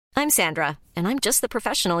I'm Sandra, and I'm just the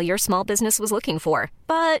professional your small business was looking for.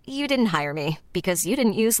 But you didn't hire me because you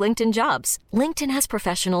didn't use LinkedIn Jobs. LinkedIn has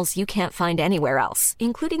professionals you can't find anywhere else,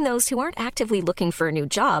 including those who aren't actively looking for a new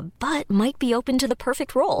job, but might be open to the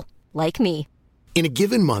perfect role, like me. In a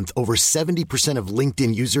given month, over 70% of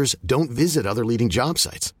LinkedIn users don't visit other leading job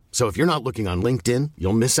sites. So if you're not looking on LinkedIn,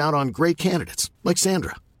 you'll miss out on great candidates like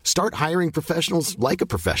Sandra. Start hiring professionals like a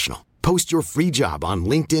professional. Post your free job on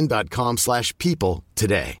linkedin.com/people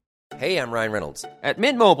today. Hey, I'm Ryan Reynolds. At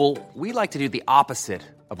Mint Mobile, we like to do the opposite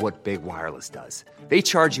of what Big Wireless does. They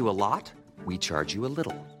charge you a lot, we charge you a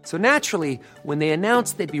little. So naturally, when they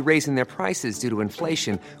announced they'd be raising their prices due to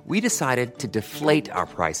inflation, we decided to deflate our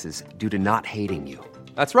prices due to not hating you.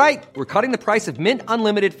 That's right. We're cutting the price of Mint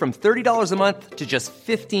Unlimited from $30 a month to just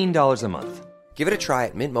 $15 a month. Give it a try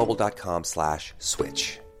at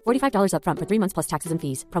mintmobile.com/switch. $45 up front for 3 months plus taxes and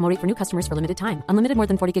fees. Promo rate for new customers for limited time. Unlimited more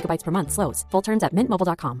than 40 gigabytes per month. Slows full terms at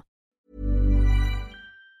mintmobile.com.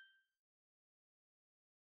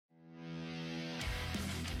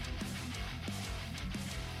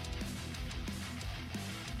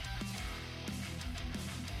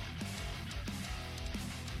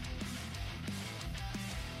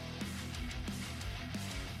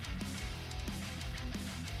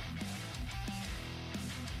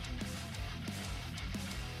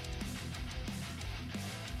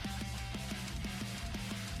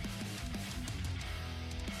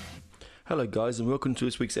 Hello guys, and welcome to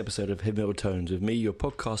this week's episode of Heavy Metal Tones with me, your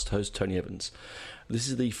podcast host Tony Evans. This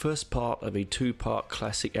is the first part of a two-part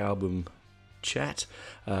classic album chat.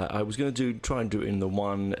 I was going to try and do it in the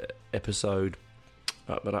one episode,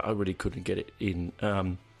 but I really couldn't get it in.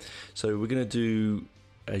 So we're going to do,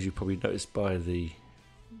 as you probably noticed by the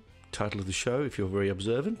title of the show, if you're very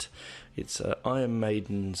observant, it's Iron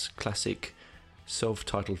Maiden's classic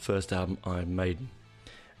self-titled first album, Iron Maiden.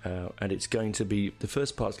 And it's going to be, the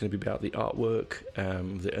first part's going to be about the artwork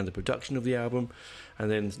and the production of the album, and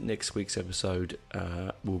then next week's episode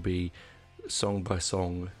will be song by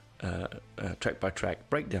song, track by track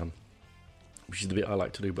breakdown, which is the bit I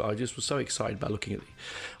like to do. But I just was so excited by looking at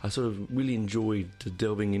I sort of really enjoyed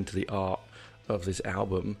delving into the art of this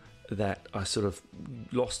album that I sort of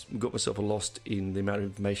got myself lost in the amount of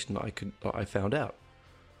information that I found out.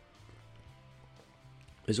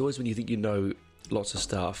 There's always, when you think you know lots of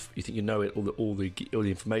stuff, you think you know it, all the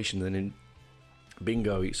information, and then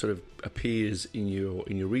bingo, it sort of appears in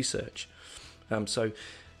your research. So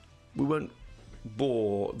we won't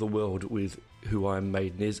bore the world with who Iron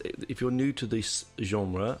Maiden is. If you're new to this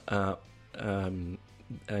genre and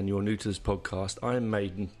you're new to this podcast, Iron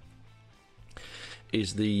Maiden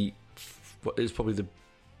is probably the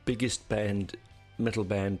biggest metal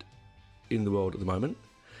band in the world at the moment.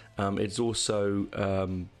 It's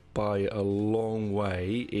also by a long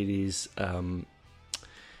way, it is the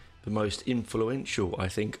most influential, I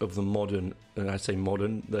think, of the modern, and I say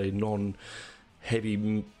modern, the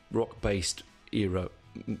non-heavy rock-based era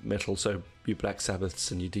metal, so your Black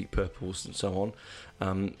Sabbaths and your Deep Purples and so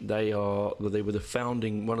on. They were the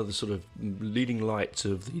founding, one of the sort of leading lights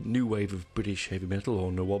of the new wave of British heavy metal,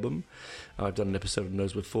 or NWOBHM. I've done an episode of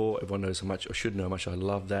those before. Everyone knows how much, or should know how much I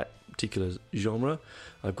love that particular genre.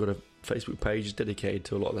 I've got a Facebook page dedicated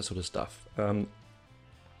to a lot of that sort of stuff.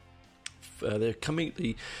 They're coming.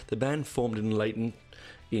 The band formed in Leighton,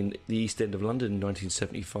 in the East End of London, in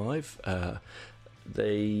 1975.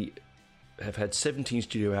 They have had 17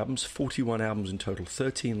 studio albums, 41 albums in total,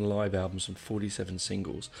 13 live albums, and 47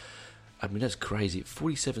 singles. I mean, that's crazy.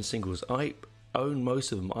 47 singles. I own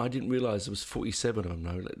most of them. I didn't realise there was 47 of them.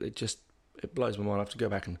 No, it blows my mind. I have to go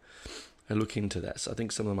back and look into that. So I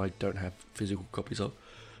think some of them I don't have physical copies of.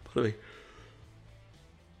 By the way,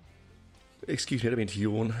 excuse me, I don't mean to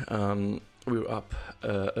yawn. We were up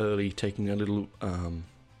early taking a little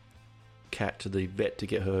cat to the vet to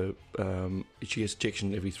get her, she gets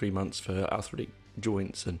injection every 3 months for arthritic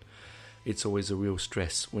joints, and it's always a real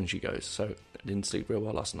stress when she goes, so I didn't sleep real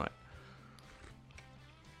well last night.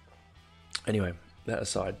 Anyway, that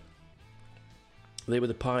aside, they were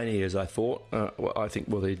the pioneers, I thought.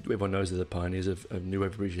 Everyone knows they're the pioneers of new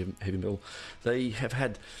wave British heavy metal. They have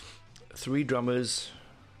had 3 drummers,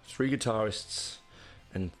 3 guitarists,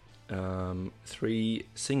 and 3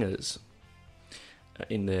 singers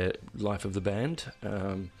in their life of the band.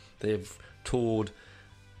 They've toured,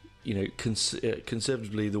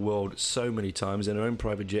 conservatively the world so many times in their own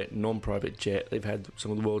private jet, non-private jet. They've had some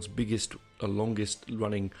of the world's biggest, longest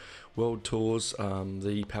running world tours.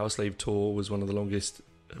 The Power Slave tour was one of the longest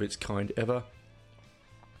of its kind ever.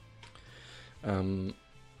 The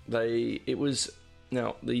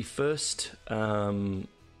first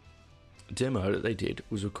demo that they did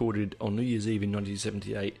was recorded on New Year's Eve in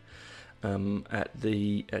 1978 at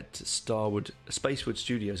Spacewood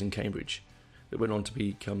Studios in Cambridge. It went on to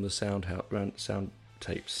become the Sound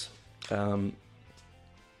Tapes. Sound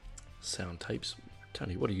Tapes?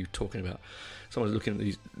 Tony, what are you talking about? Someone's looking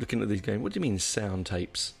at these going, what do you mean Sound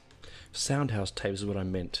Tapes? Soundhouse Tapes is what I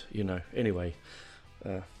meant, you know. Anyway,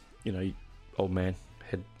 old man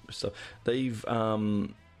head stuff. They've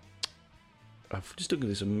I've just looked at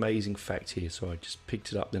this amazing fact here, so I just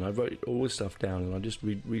picked it up. Then I wrote all this stuff down, and I just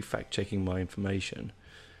re-fact checking my information.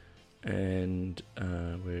 And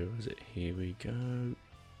where was it? Here we go.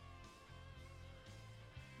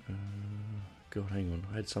 God, hang on.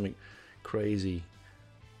 I had something crazy.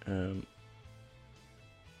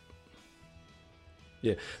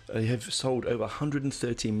 Yeah, they have sold over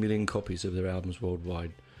 130 million copies of their albums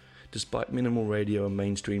worldwide, despite minimal radio and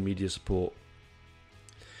mainstream media support.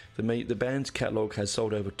 The band's catalogue has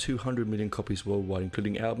sold over 200 million copies worldwide,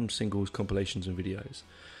 including albums, singles, compilations, and videos.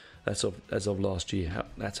 That's as of last year.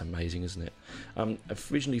 That's amazing, isn't it?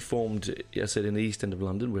 Originally formed, I said, in the East End of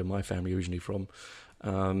London, where my family originally from,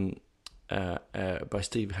 by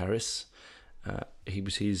Steve Harris. He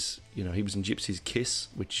was in Gypsy's Kiss,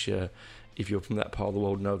 which, if you're from that part of the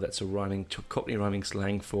world, know that's a Cockney rhyming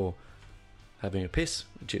slang for having a piss.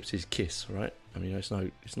 Gypsy's Kiss, right? I mean, it's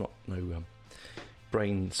not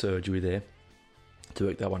brain surgery there to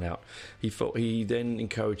work that one out. He then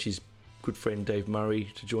encouraged his good friend Dave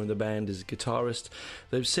Murray to join the band as a guitarist.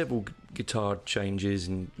 There were several guitar changes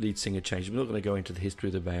and lead singer changes. We're not going to go into the history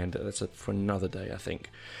of the band. That's for another day, I think.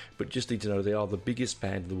 But just need to know they are the biggest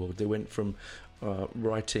band in the world. They went from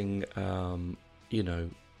writing,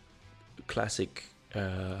 classic,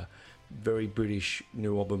 very British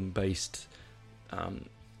New Album based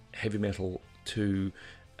heavy metal to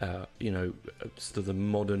sort of the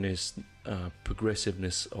modernist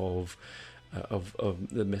progressiveness of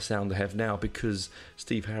the sound they have now, because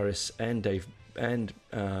Steve Harris and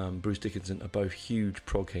Bruce Dickinson are both huge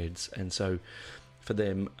prog heads, and so for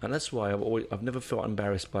them, and that's why I've never felt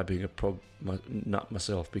embarrassed by being a prog nut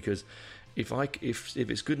myself, because if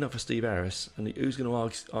it's good enough for Steve Harris, and who's going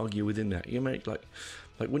to argue within that? You make like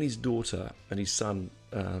when his daughter and his son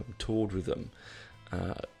toured with them.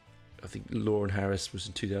 I think Lauren Harris was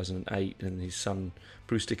in 2008, and his son,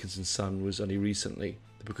 Bruce Dickinson's son, was only recently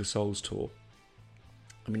the Book of Souls tour.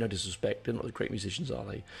 I mean, no disrespect, they're not great musicians, are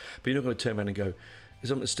they? But you're not going to turn around and go, if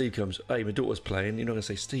something Steve comes, hey, my daughter's playing, you're not going to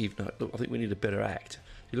say, Steve, no, look, I think we need a better act.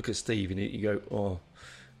 You look at Steve and you go, oh,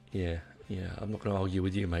 yeah, I'm not going to argue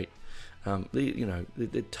with you, mate.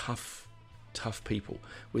 They're tough people,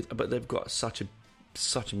 but they've got such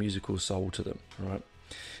a musical soul to them, right?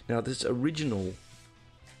 Now, this original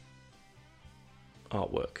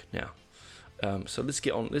artwork now. So let's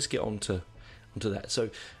get on to that. So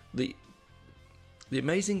the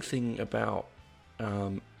amazing thing about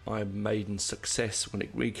Iron Maiden's success when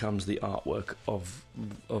it becomes the artwork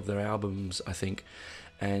of their albums, I think,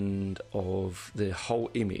 and of their whole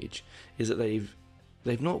image, is that they've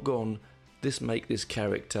not gone, make this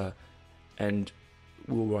character and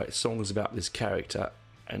we'll write songs about this character,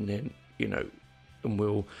 and then and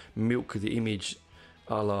we'll milk the image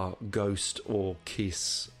a la Ghost or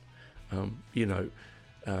Kiss.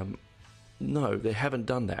 No, they haven't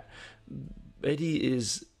done that. Eddie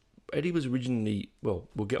was originally, well,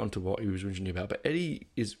 we'll get onto what he was originally about, but Eddie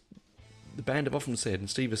is, the band have often said, and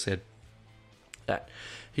Steve has said, that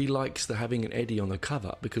he likes having an Eddie on the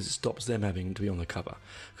cover because it stops them having to be on the cover.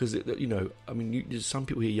 Because, some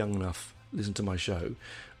people here young enough listen to my show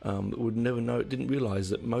would never know, didn't realise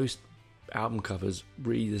that most album covers,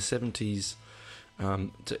 really the 70s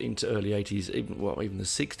into early 80s, even the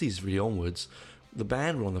 60s really onwards, the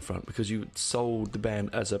band were on the front because you sold the band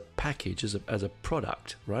as a package, as a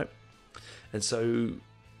product, right? And so,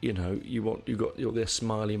 you got their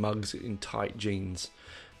smiley mugs in tight jeans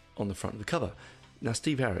on the front of the cover. Now,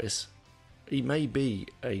 Steve Harris, he may be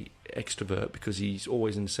a extrovert because he's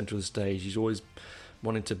always in the centre of the stage, he's always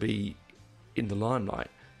wanting to be in the limelight,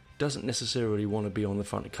 doesn't necessarily want to be on the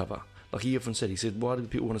front cover. Like he often said, he said, why do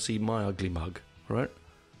people want to see my ugly mug, right?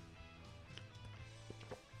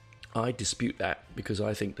 I dispute that because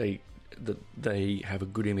I think they have a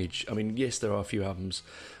good image. I mean, yes, there are a few albums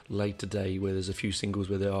late today where there's a few singles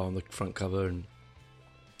where they are on the front cover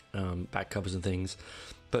and back covers and things,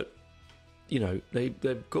 but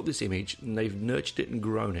they've got this image and they've nurtured it and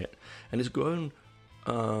grown it, and it's grown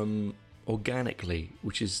organically,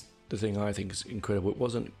 which is the thing I think is incredible.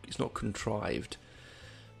 It's not contrived.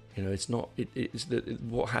 It's not.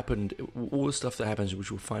 What happened. All the stuff that happens,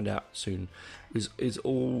 which we'll find out soon, is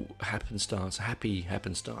all happenstance, happy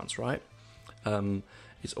happenstance, right?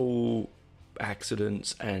 It's all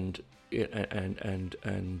accidents and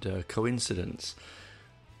coincidence.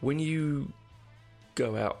 When you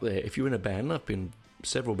go out there, if you're in a band, I've been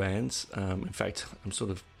several bands. In fact, I'm sort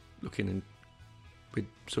of looking, and we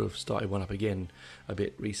sort of started one up again a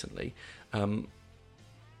bit recently.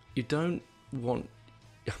 You don't want.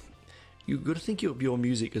 You've got to think of your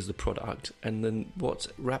music as the product, and then what's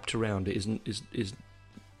wrapped around it is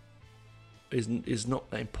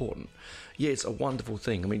not that important. Yeah, it's a wonderful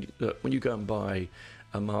thing. I mean, look, when you go and buy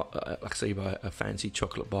like say, buy a fancy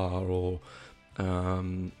chocolate bar, or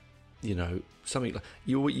something like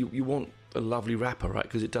you want a lovely wrapper, right?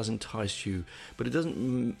 Because it does entice you, but it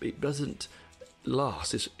doesn't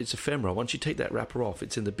last. It's ephemeral. Once you take that wrapper off,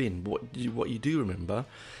 it's in the bin. What you do remember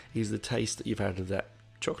is the taste that you've had of that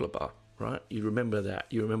chocolate bar, right? You remember that.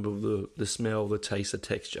 You remember the smell, the taste, the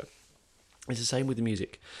texture. It's the same with the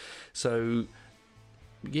music. So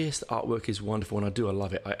yes, the artwork is wonderful, and I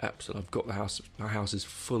love it. I've got the house. My house is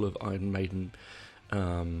full of Iron Maiden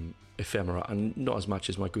ephemera, and not as much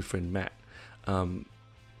as my good friend Matt.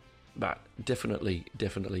 But definitely,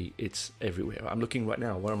 it's everywhere. I'm looking right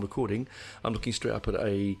now, while I'm recording, I'm looking straight up at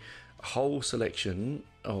a whole selection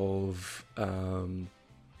of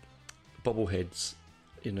bobbleheads.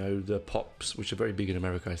 You know, the Pops, which are very big in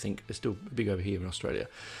America, I think. They're still big over here in Australia.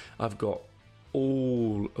 I've got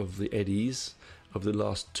all of the Eddies of the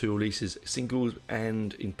last 2 releases, singles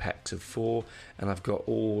and in packs of 4, and I've got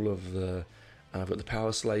all of the... I've got the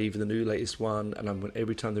Power Slave, the new latest one, and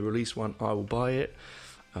every time they release one, I will buy it.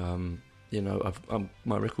 My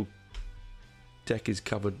record deck is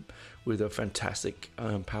covered with a fantastic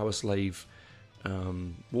Power Slave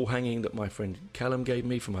wall hanging that my friend Callum gave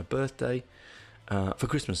me for my birthday, for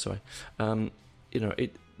Christmas. Sorry, I'm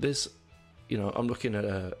looking at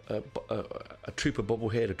a Trooper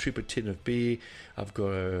bobblehead, a Trooper tin of beer. I've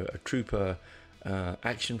got a Trooper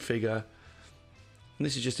action figure. And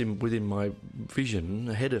this is just within my vision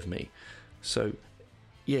ahead of me. So,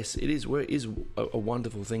 yes, it is a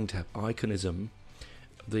wonderful thing to have iconism.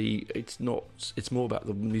 It's more about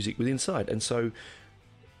the music within inside. And so,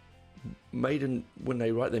 Maiden, when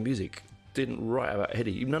they write their music, didn't write about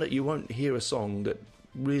Eddie. You won't hear a song that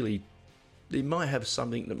really. They might have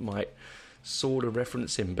something that might sort of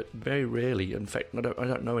reference him, but very rarely. In fact, I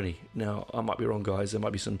don't know any. Now, I might be wrong, guys. There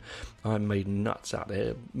might be some Iron Maiden nuts out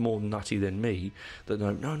there, more nutty than me, that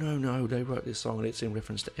know, no, they wrote this song and it's in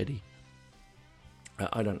reference to Eddie.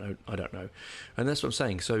 I don't know. And that's what I'm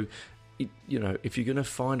saying. So, if you're going to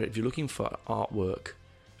find it, if you're looking for artwork,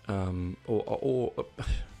 or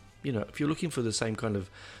if you're looking for the same kind of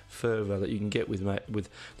fervour that you can get with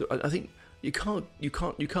I think you can't.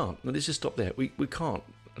 Now, let's just stop there. We can't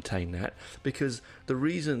attain that, because the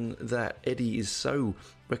reason that Eddie is so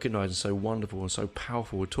recognised and so wonderful and so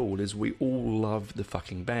powerful at all is we all love the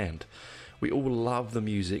fucking band. We all love the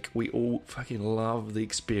music. We all fucking love the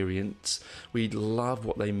experience. We love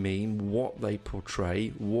what they mean, what they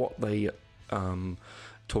portray, what they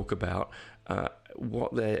talk about,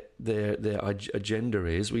 what their agenda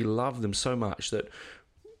is. We love them so much that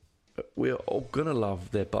we're all gonna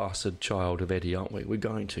love their bastard child of Eddie, aren't we? We're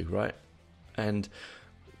going to, right? And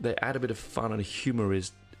they add a bit of fun and humour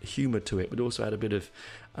to it, but also add a bit of...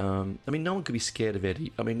 no one could be scared of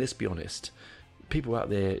Eddie. I mean, let's be honest. People out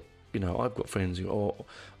there, I've got friends who are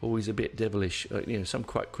always a bit devilish. Some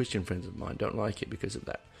quite Christian friends of mine don't like it because of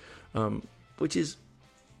that. Which is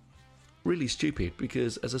really stupid,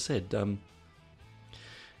 because, as I said,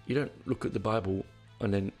 you don't look at the Bible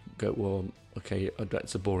and then go, well, okay,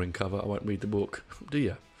 that's a boring cover, I won't read the book, do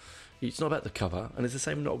you? It's not about the cover, and it's the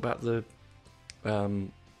same not about the art.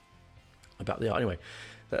 Anyway,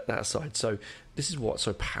 that aside, so this is what's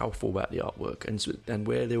so powerful about the artwork, and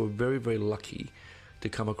where they were very, very lucky to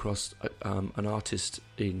come across an artist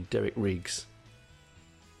in Derek Riggs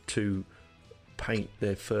to paint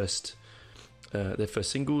their first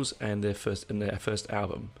singles and their first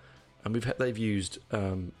album. And they've used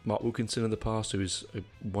Mark Wilkinson in the past, who is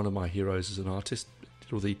one of my heroes as an artist.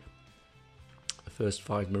 Did all the first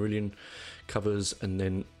 5 Marillion covers, and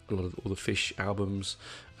then a lot of all the Fish albums.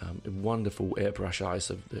 Wonderful airbrush eyes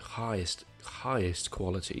of the highest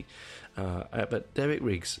quality. But Derek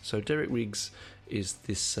Riggs. So Derek Riggs is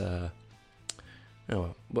this.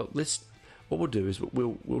 What we'll do is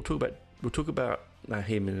we'll talk about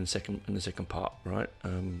him in the second part, right?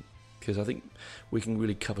 Because I think we can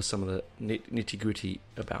really cover some of the nitty gritty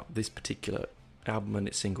about this particular album and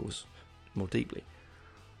its singles more deeply.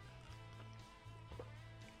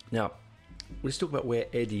 Now, let's talk about where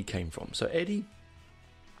Eddie came from. So Eddie,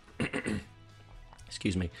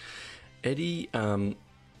 excuse me, Eddie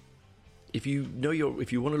if you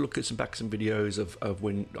want to look at some videos of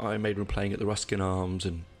when Iron Maiden were playing at the Ruskin Arms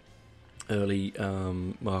and early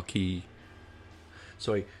marquee.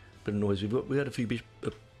 Sorry, bit of noise. We had a few bit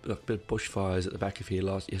of bushfires at the back of here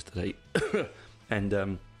yesterday,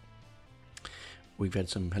 and we've had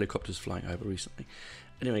some helicopters flying over recently.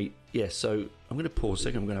 Anyway, yeah. So I'm going to pause a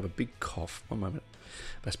second. I'm going to have a big cough. 1 moment.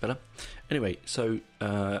 That's better. Anyway, so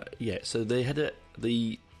yeah. So they had a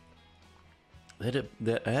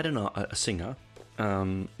singer.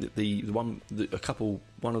 One of the couple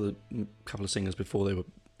of singers before they were,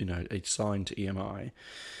 signed to EMI,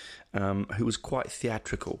 who was quite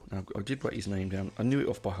theatrical. Now, I did write his name down. I knew it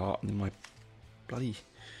off by heart, and then my bloody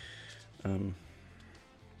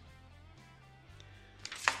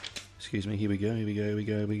excuse me. Here we go.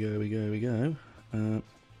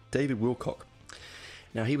 David Wilcock.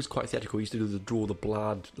 Now, he was quite theatrical. He used to draw the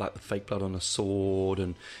blood, like the fake blood on a sword,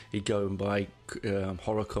 and he'd go and buy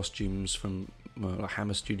horror costumes from like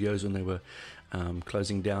Hammer Studios when they were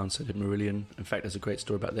closing down, so did Marillion. In fact, there's a great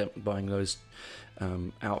story about them buying those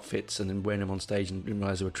outfits and then wearing them on stage and didn't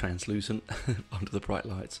realise they were translucent under the bright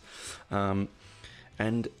lights. And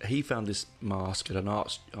he found this mask at an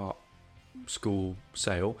art school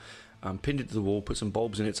sale, pinned it to the wall, put some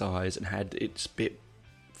bulbs in its eyes, and had it spit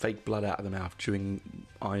fake blood out of the mouth during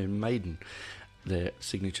Iron Maiden, their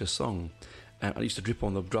signature song. And I used to drip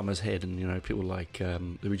on the drummer's head, and people like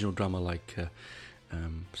the original drummer, like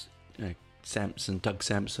Doug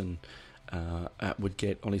Sampson, would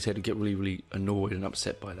get on his head and get really, really annoyed and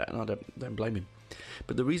upset by that, and I don't blame him.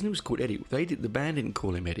 But the reason he was called Eddie, the band didn't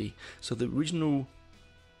call him Eddie, so the original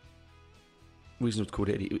reason it was called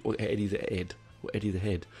Eddie, or Eddie the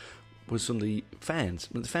Head, was from the fans.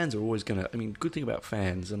 The fans are always going to... I mean, good thing about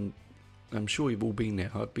fans, and I'm sure you've all been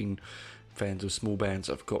there. I've been fans of small bands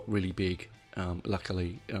that have got really big,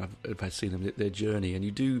 luckily. I've seen them, their journey, and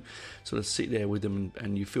you do sort of sit there with them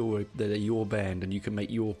and you feel that they're your band and you can make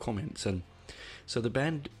your comments. And so the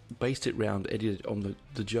band based it around Eddie, on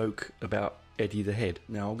the joke about Eddie the Head.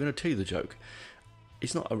 Now, I'm going to tell you the joke.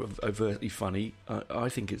 It's not overtly funny. I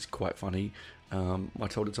think it's quite funny. I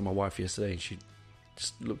told it to my wife yesterday, and she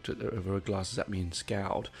just looked over her glasses at me and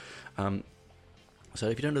scowled. So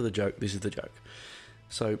if you don't know the joke, this is the joke.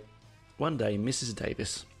 So one day, Mrs.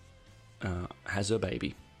 Davis has her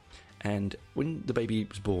baby, and when the baby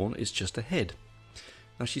was born, it's just a head.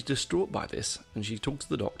 Now she's distraught by this, and she talks to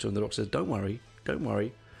the doctor, and the doctor says, don't worry,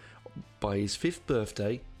 by his 5th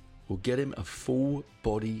birthday, we'll get him a full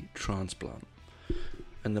body transplant.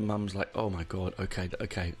 And the mum's like, oh my God,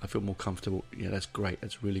 okay, I feel more comfortable. Yeah, that's great,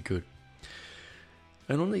 that's really good.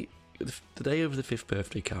 And on the day of the 5th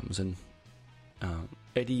birthday comes, and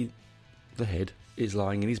Eddie the Head is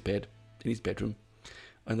lying in his bedroom,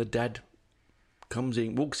 and the dad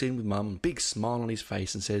walks in with mum, big smile on his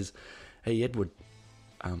face, and says, hey Edward,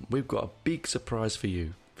 we've got a big surprise for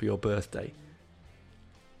you for your birthday.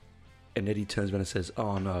 And Eddie turns around and says,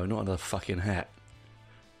 oh no, not another fucking hat.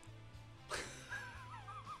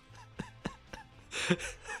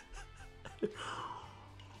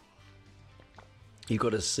 You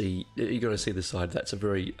got to see the side. That's a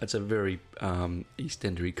very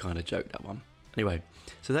EastEndery kind of joke, that one. Anyway,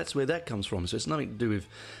 so that's where that comes from. So it's nothing to do with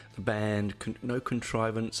the band, no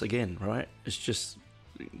contrivance again, right? It's just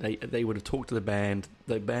they would have talked to the band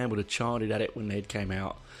would have chanted at it when they came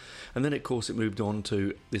out, and then of course it moved on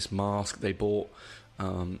to this mask they bought,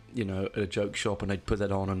 at a joke shop, and they'd put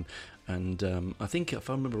that on, and I think, if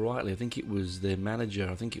I remember rightly, I think it was their manager,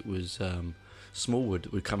 I think it was Smallwood,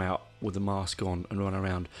 would come out with the mask on and run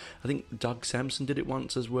around. I think Doug Sampson did it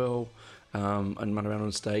once as well, and run around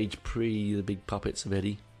on stage pre the big puppets of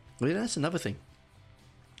Eddie. I mean, that's another thing.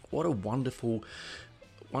 What a wonderful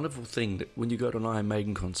thing that when you go to an Iron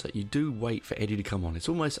Maiden concert, you do wait for Eddie to come on. It's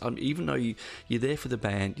almost, even though you're there for the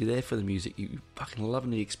band, you're there for the music, you fucking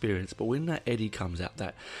loving the experience, but when that Eddie comes out,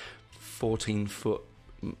 that 14-foot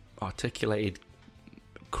articulated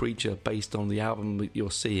creature based on the album that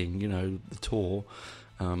you're seeing, the tour.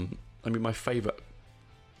 I mean, my favourite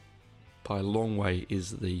by a long way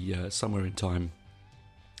is the Somewhere in Time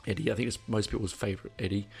Eddie. I think it's most people's favourite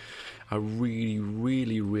Eddie. I really,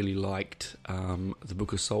 really, really liked the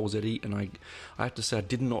Book of Souls Eddie, and I have to say I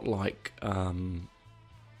did not like. I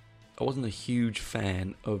wasn't a huge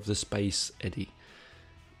fan of the Space Eddie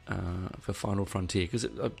for Final Frontier, because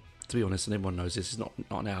to be honest, and everyone knows this, is not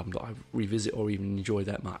an album that I revisit or even enjoy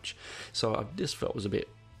that much. So I just felt it was a bit...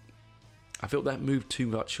 I felt that moved too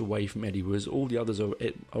much away from Eddie, whereas all the others are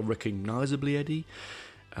recognisably Eddie.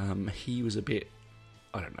 He was a bit...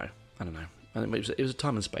 I don't know. I think it was a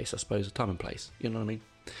time and space, I suppose, a time and place. You know what I mean?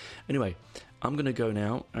 Anyway, I'm going to go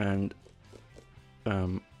now and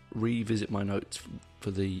revisit my notes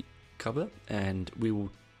for the cover, and we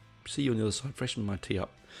will see you on the other side, freshen my tea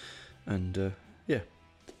up. And yeah,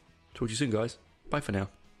 talk to you soon, guys. Bye for now.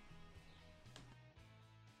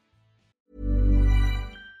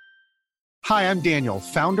 Hi, I'm Daniel,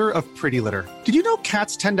 founder of Pretty Litter. Did you know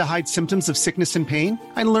cats tend to hide symptoms of sickness and pain?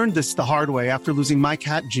 I learned this the hard way after losing my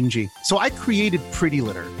cat, Gingy. So I created Pretty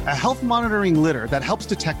Litter, a health monitoring litter that helps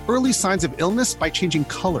detect early signs of illness by changing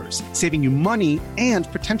colors, saving you money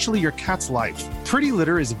and potentially your cat's life. Pretty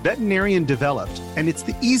Litter is veterinarian developed, and it's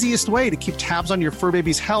the easiest way to keep tabs on your fur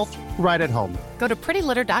baby's health right at home. Go to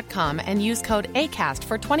prettylitter.com and use code ACAST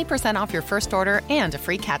for 20% off your first order and a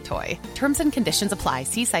free cat toy. Terms and conditions apply.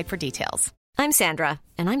 See site for details. I'm Sandra,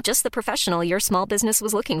 and I'm just the professional your small business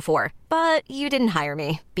was looking for. But you didn't hire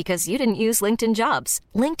me because you didn't use LinkedIn Jobs.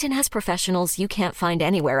 LinkedIn has professionals you can't find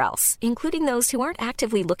anywhere else, including those who aren't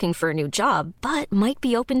actively looking for a new job, but might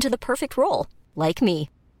be open to the perfect role, like me.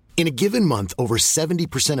 In a given month, over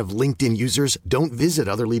 70% of LinkedIn users don't visit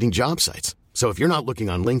other leading job sites. So if you're not looking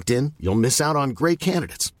on LinkedIn, you'll miss out on great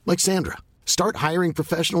candidates like Sandra. Start hiring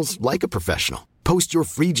professionals like a professional. Post your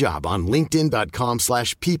free job on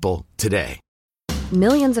linkedin.com/people today.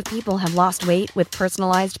 Millions of people have lost weight with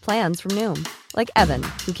personalized plans from Noom. Like Evan,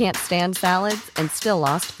 who can't stand salads and still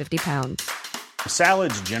lost 50 pounds.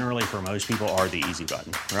 Salads generally for most people are the easy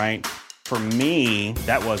button, right? For me,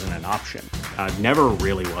 that wasn't an option. I never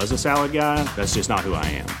really was a salad guy. That's just not who I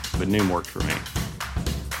am. But Noom worked for me.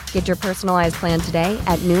 Get your personalized plan today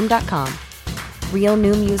at Noom.com. Real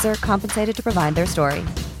Noom user compensated to provide their story.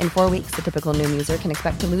 In 4 weeks, the typical Noom user can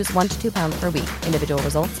expect to lose 1 to 2 pounds per week. Individual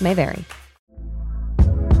results may vary.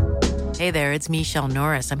 Hey there, it's Michelle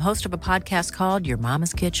Norris. I'm host of a podcast called Your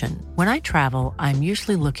Mama's Kitchen. When I travel, I'm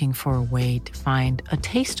usually looking for a way to find a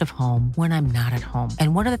taste of home when I'm not at home.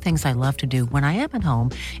 And one of the things I love to do when I am at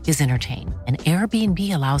home is entertain. And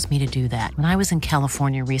Airbnb allows me to do that. When I was in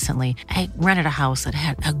California recently, I rented a house that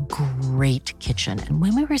had a great kitchen. And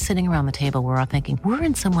when we were sitting around the table, we're all thinking, we're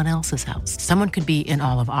in someone else's house. Someone could be in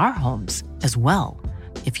all of our homes as well.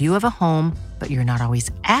 If you have a home, but you're not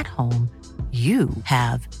always at home, you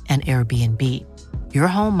have an Airbnb. Your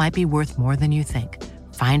home might be worth more than you think.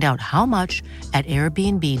 Find out how much at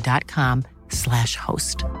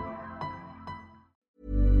airbnb.com/host.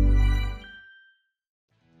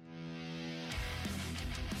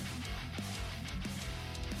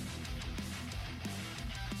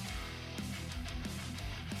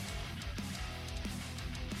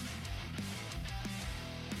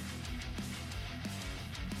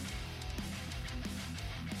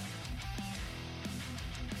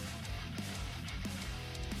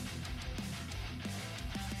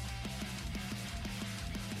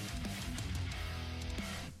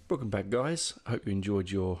 Welcome back, guys. I hope you enjoyed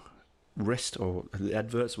your rest or the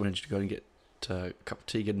adverts. Managed to go and get a cup of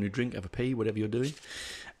tea, get a new drink, have a pee, whatever you're doing,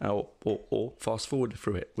 or fast forward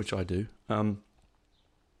through it, which I do.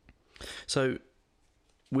 So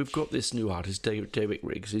we've got this new artist, Derek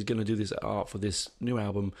Riggs. He's going to do this art for this new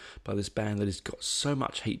album by this band that has got so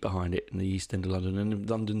much heat behind it in the East End of London and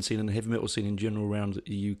the London scene and the heavy metal scene in general around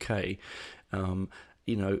the UK.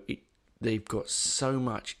 They've got so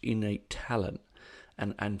much innate talent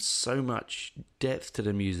and so much depth to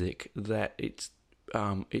the music that it's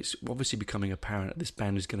obviously becoming apparent that this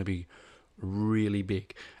band is going to be really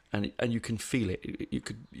big, and you can feel it.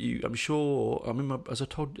 I'm sure. I mean,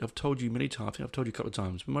 I've told you many times. I think I've told you a couple of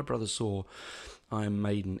times. When my brother saw Iron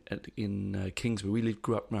Maiden in Kingsbury, we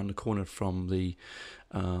grew up around the corner from the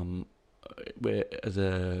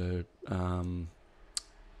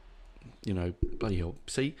bloody hell.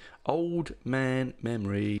 See, old man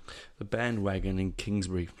memory. The Bandwagon in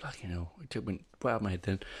Kingsbury. Bloody hell, it went way out of my head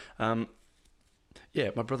then.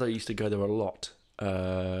 My brother used to go there a lot.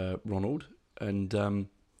 Ronald and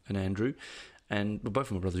Andrew, and both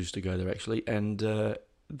of my brothers used to go there actually. And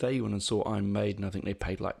they went and saw Iron Maiden. I think they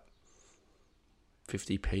paid like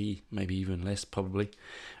 50p, maybe even less, probably.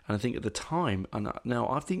 And I think at the time, and now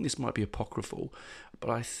I think this might be apocryphal, but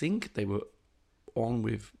I think they were on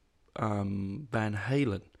with Van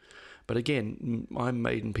Halen. But again, Iron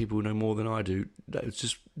Maiden people who know more than I do,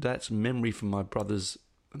 that's memory from my brothers,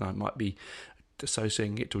 and I might be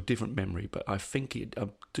associating it to a different memory, but I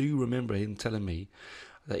do remember him telling me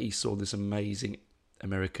that he saw this amazing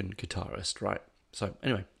American guitarist, right? So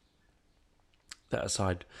anyway, that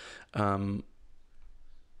aside, 1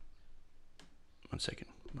 second,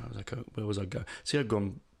 where was I go? See, I've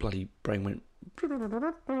gone, bloody brain went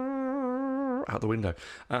out the window.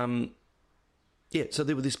 So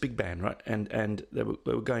they were this big band, right? And they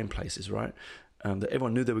were going places, right? That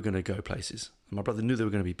everyone knew they were going to go places. And my brother knew they were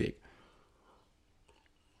going to be big.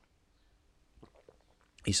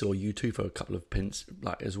 he saw U2 for a couple of pence,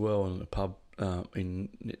 like as well, in a pub in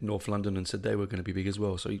North London, and said they were going to be big as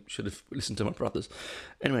well. So he should have listened to my brothers.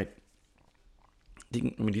 Anyway, he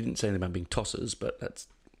didn't say anything about being tossers, but that's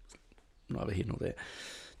neither here nor there.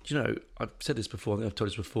 Do you know, I've said this before, I think I've told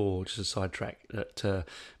this before, just a sidetrack, that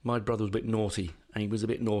my brother was a bit naughty, and he was a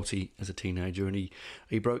bit naughty as a teenager, and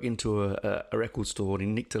he broke into a record store and he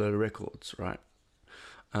nicked a load of records, right?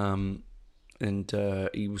 And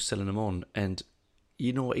he was selling them on, and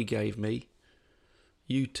you know what he gave me?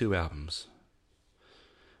 U2 albums.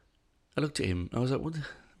 I looked at him, I was like, what?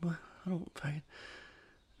 I don't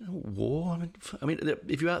war. I mean,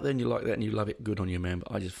 if you're out there and you like that and you love it, good on you, man.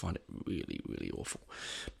 But I just find it really, really awful.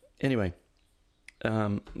 Anyway,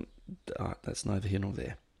 that's neither here nor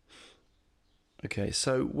there. Okay,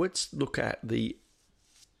 so let's look at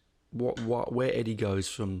where Eddie goes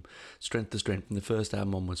from strength to strength from the first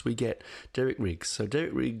album onwards. We get Derek Riggs. So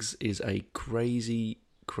Derek Riggs is a crazy,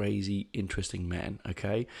 interesting man.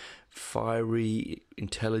 Okay, fiery,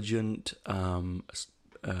 intelligent,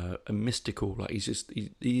 a mystical, like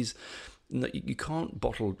he's you can't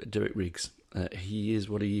bottle Derek Riggs. He is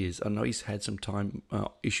what he is. I know he's had some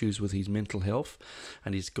issues with his mental health,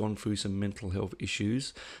 and he's gone through some mental health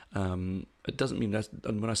issues. It doesn't mean that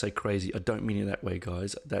when I say crazy, I don't mean it that way,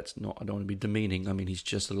 guys. That's not. I don't want to be demeaning. I mean he's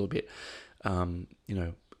just a little bit,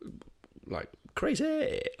 like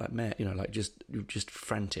crazy, like mad, like just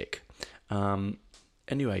frantic.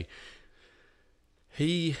 Anyway,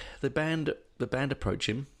 the band approach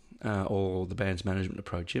him, or the band's management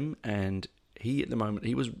approach him, and he, at the moment,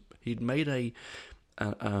 he'd made the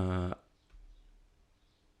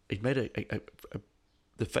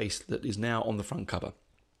face that is now on the front cover.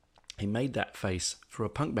 He made that face for a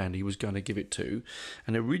punk band he was going to give it to,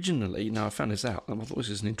 and originally, now I found this out, and I thought this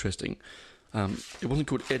was interesting. It wasn't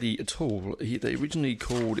called Eddie at all. He originally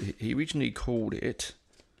called it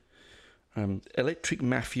Electric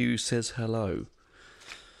Matthew Says Hello.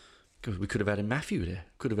 Because we could have added Matthew there.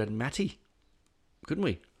 Could have added Matty. Couldn't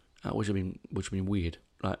we? Which would have been weird.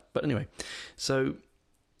 Right. But anyway, so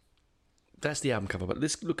that's the album cover. But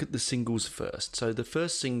let's look at the singles first. So the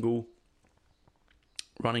first single,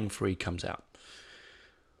 Running Free, comes out.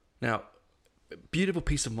 Now, beautiful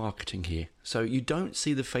piece of marketing here. So you don't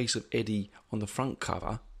see the face of Eddie on the front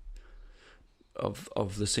cover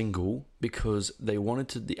of the single because they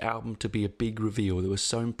wanted the album to be a big reveal. They were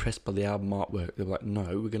so impressed by the album artwork. They were like,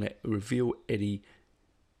 no, we're going to reveal Eddie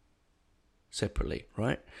separately,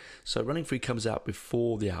 right? So Running Free comes out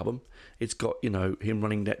before the album. It's got, him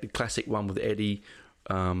running the classic one with Eddie,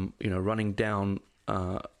 running down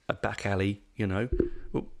a back alley, Oh,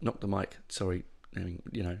 knocked the mic, sorry, and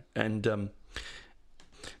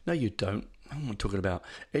no, you don't. I'm talking about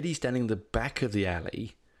Eddie standing in the back of the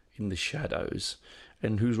alley in the shadows,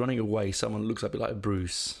 and who's running away? Someone looks a bit like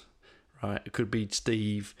Bruce, right? It could be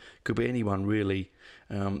Steve, could be anyone really.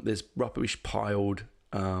 There's rubbish piled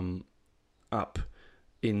up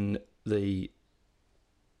in the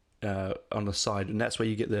on the side, and that's where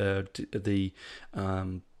you get the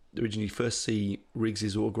originally first see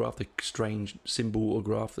Riggs' autograph, the strange symbol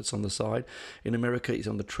autograph that's on the side. In America, it's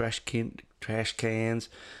on the trash cans.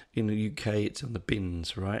 In the UK, it's on the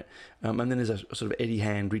bins, right? And then there's a sort of Eddie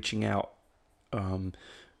hand reaching out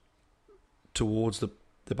towards the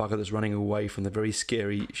bugger that's running away from the very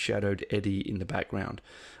scary shadowed Eddie in the background.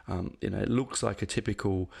 It looks like a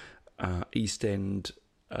typical East End,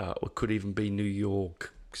 or could even be New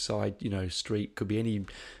York side, street. Could be any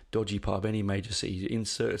dodgy pub, any major city.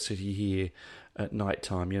 Insert a city here at night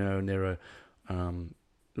time, and there are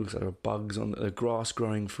looks like there are bugs on the grass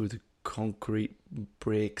growing through the concrete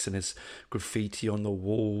bricks, and there's graffiti on the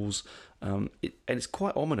walls, and it's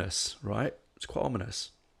quite ominous, right? It's quite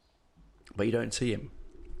ominous, but you don't see him.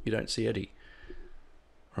 You don't see Eddie,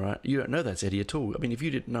 right? You don't know that's Eddie at all. I mean, if you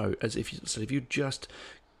didn't know, if you just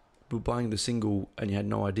were buying the single and you had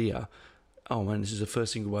no idea, oh man, this is the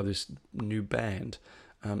first single by this new band,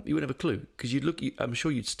 you wouldn't have a clue, because I'm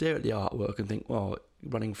sure you'd stare at the artwork and think, well,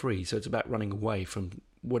 Running Free, so it's about running away from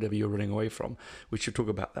whatever you're running away from. We should talk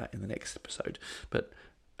about that in the next episode. But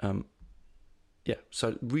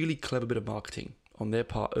so really clever bit of marketing on their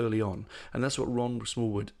part early on, and that's what Ron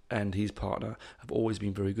Smallwood and his partner have always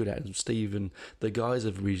been very good at, and Steve and the guys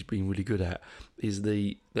have been really good at, is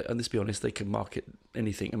and let's be honest, they can market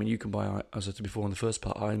anything. I mean, you can buy, as I said before in the first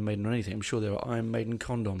part, Iron Maiden or anything. I'm sure there are Iron Maiden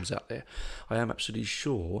condoms out there. I am absolutely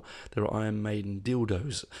sure there are Iron Maiden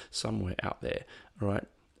dildos somewhere out there, right?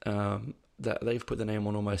 That they've put the name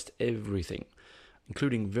on almost everything,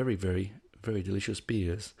 including very, very, very delicious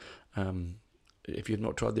beers. If you've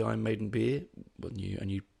not tried the Iron Maiden beer, and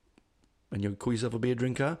you call yourself a beer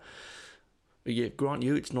drinker, Yeah, grant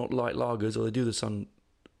you, it's not light lagers, or they do the Sun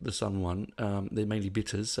one. They're mainly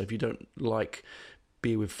bitters. So if you don't like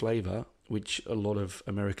beer with flavour, which a lot of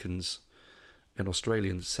Americans and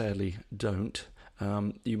Australians sadly don't,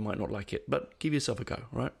 you might not like it. But give yourself a go,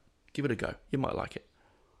 right? Give it a go. You might like it.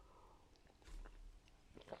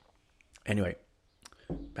 Anyway,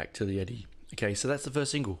 back to the Eddie. Okay, so that's the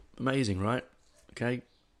first single. Amazing, right? Okay,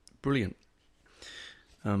 brilliant.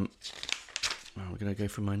 We're going to go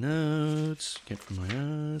through my notes, get to my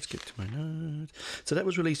notes. So that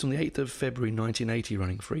was released on the 8th of February 1980,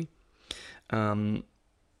 running free.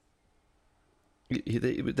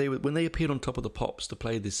 They when they appeared on Top of the Pops to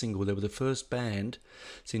play this single, they were the first band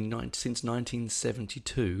since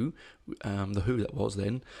 1972, The Who that was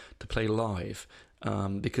then, to play live.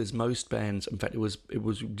 Because most bands, in fact, it was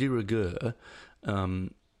de rigueur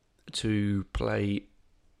to play.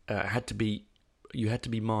 You had to be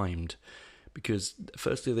mimed, because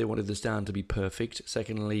firstly they wanted the sound to be perfect.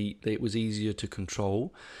 Secondly, it was easier to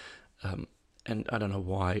control. And I don't know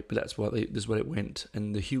why, but that's what it went.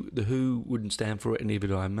 And the Who wouldn't stand for it, and neither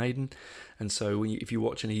did Iron Maiden. And so if you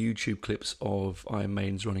watch any YouTube clips of Iron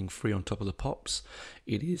Maiden's running free on Top of the Pops,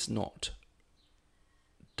 it is not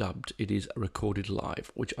dubbed, it is recorded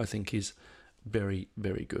live, which I think is very,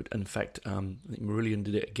 very good. And in fact, I think Marillion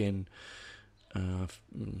did it again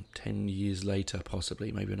 10 years later,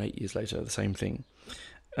 possibly, maybe 8 years later, the same thing.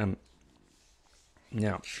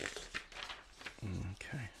 Now,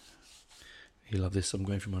 okay. You love this. I'm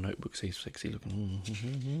going through my notebook. See, sexy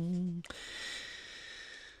looking.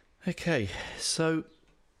 Okay, so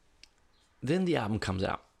then the album comes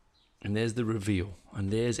out, and there's the reveal, and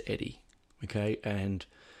there's Eddie. Okay, and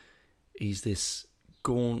he's this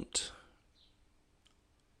gaunt,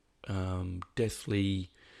 deathly,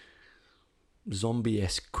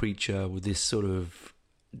 zombie-esque creature with this sort of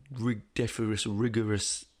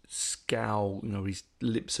rigorous scowl. You know, his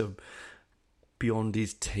lips are beyond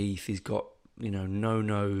his teeth. He's got, no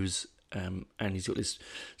nose, and he's got this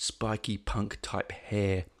spiky punk type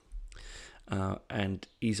hair, and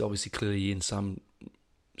he's obviously clearly in some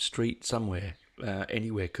street somewhere,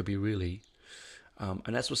 anywhere could be really,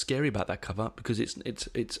 and that's what's scary about that cover, because it's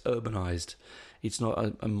urbanized. It's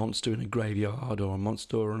not a monster in a graveyard or a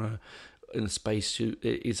monster in a spacesuit.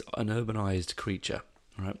 It is an urbanized creature.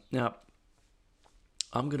 Right now,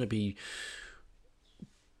 I'm going to be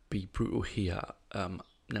brutal here.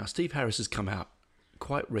 Now, Steve Harris has come out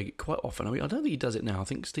quite often. I mean, I don't think he does it now. I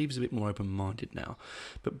think Steve's a bit more open-minded now.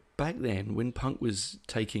 But back then, when punk was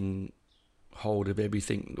taking hold of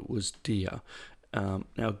everything that was dear,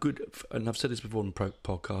 now good, and I've said this before in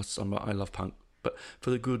podcasts, I love punk, but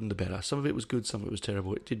for the good and the better. Some of it was good, some of it was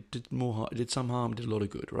terrible. It did more harm, it did some harm, did a lot of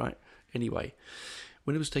good, right? Anyway,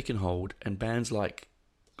 when it was taking hold, and bands like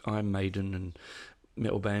Iron Maiden and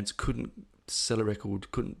metal bands couldn't sell a record,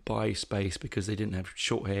 couldn't buy space because they didn't have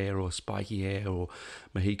short hair or spiky hair or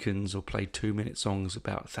Mohicans, or play 2-minute songs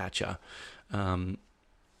about Thatcher,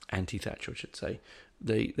 anti-Thatcher I should say.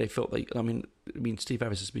 They felt like, I mean Steve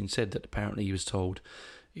Harris has been said that apparently he was told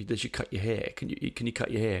that you cut your hair. Can you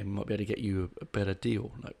cut your hair? We might be able to get you a better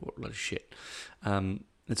deal. Like, what a lot of shit. And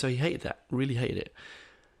so he hated that, really hated it.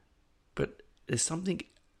 But there's something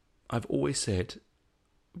I've always said,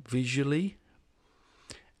 visually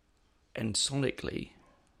and sonically,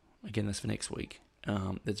 again, that's for next week,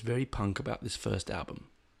 that's very punk about this first album.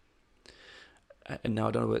 And now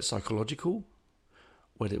I don't know whether it's psychological,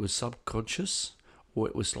 whether it was subconscious, or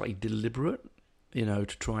it was slightly deliberate, to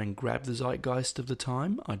try and grab the zeitgeist of the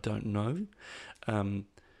time. I don't know.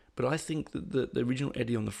 But I think that the original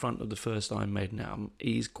Eddie on the front of the first Iron Maiden album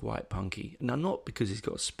is quite punky. Now, not because he's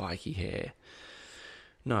got spiky hair.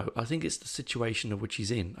 No, I think it's the situation of which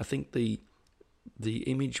he's in. I think the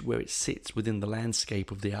image where it sits within the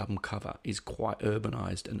landscape of the album cover is quite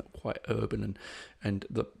urbanized and quite urban, and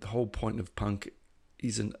the whole point of punk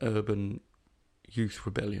is an urban youth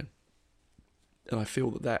rebellion, and I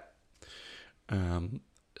feel that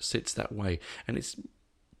sits that way, and it's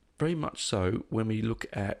very much so when we look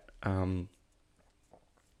at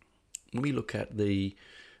the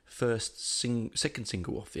second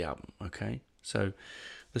single off the album. Okay, so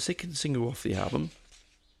the second single off the album,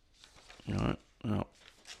 all right. Now,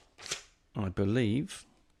 I believe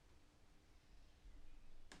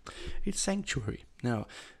it's Sanctuary. Now,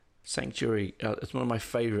 Sanctuary, it's one of my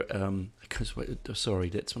favourite, that's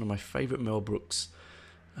one of my favourite Mel Brooks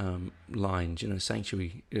lines,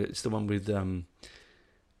 Sanctuary. It's the one with the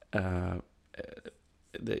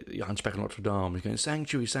Hunchback of Notre Dame. He's going,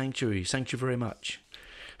 Sanctuary, Sanctuary, thank you very much.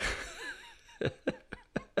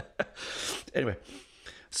 Anyway.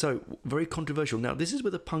 So, very controversial. Now, this is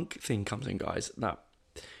where the punk thing comes in, guys. Now,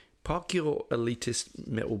 park your elitist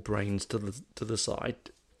metal brains to the side,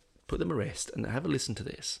 put them at rest, and have a listen to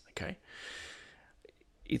this, okay?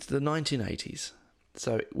 It's the 1980s.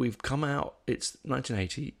 So we've come out, it's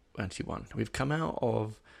 1980, 91. We've come out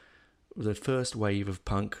of the first wave of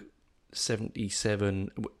punk,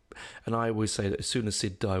 77, and I always say that as soon as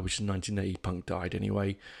Sid died, which is 1980, punk died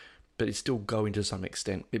anyway, but it's still going to some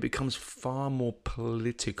extent. It becomes far more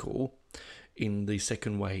political in the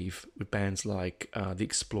second wave with bands like The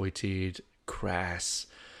Exploited, Crass,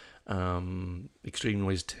 Extreme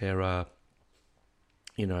Noise Terror,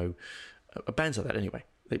 bands like that anyway.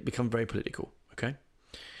 They become very political, okay?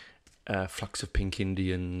 Flux of Pink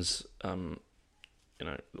Indians,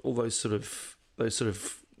 all those sort of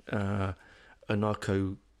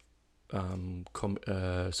anarcho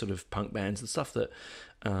sort of punk bands and stuff that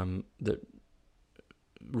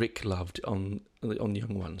Rick loved on the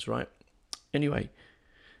Young Ones, right? Anyway,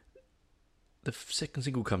 the second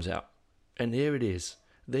single comes out, and there it is.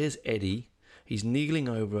 There's Eddie. He's kneeling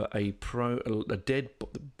over a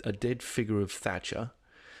dead figure of Thatcher.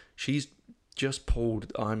 She's just pulled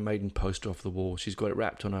the Iron Maiden poster off the wall. She's got it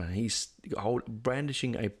wrapped on her, and he's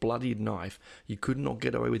brandishing a bloodied knife. You could not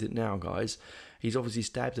get away with it now, guys. He's obviously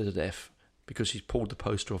stabbed her to death because she's pulled the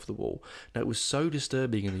poster off the wall. Now, it was so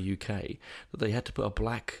disturbing in the UK that they had to put a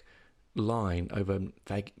black line over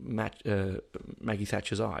Maggie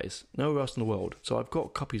Thatcher's eyes. Nowhere else in the world. So I've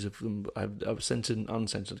got copies of them. I've censored and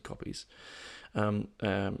uncensored copies.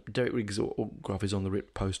 Derek Riggs' autograph is on the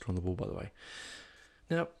ripped poster on the wall, by the way.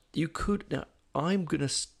 Now, I'm going to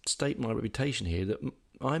state my reputation here that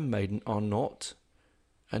Iron Maiden are not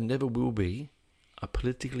and never will be a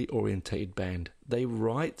politically orientated band. They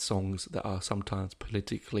write songs that are sometimes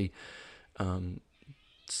politically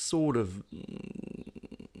sort of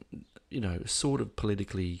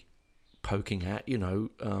politically poking at,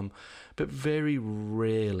 but very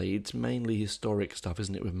rarely. It's mainly historic stuff,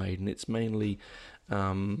 isn't it, with Maiden? It's mainly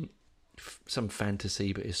some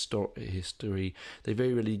fantasy, but history. They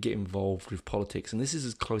very rarely get involved with politics, and this is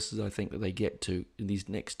as close as I think that they get to in these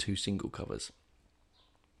next two single covers.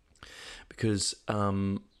 Because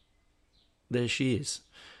there she is,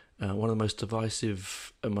 one of the most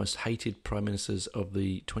divisive and most hated prime ministers of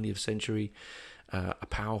the 20th century, a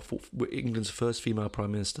powerful, England's first female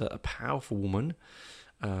prime minister, a powerful woman,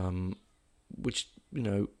 which,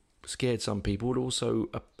 scared some people, but also,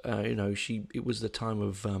 it was the time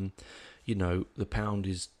of, the pound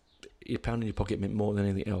in your pocket meant more than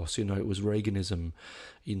anything else. It was Reaganism,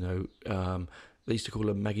 they used to call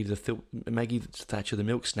her Maggie Thatcher the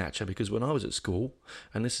milk snatcher, because when I was at school,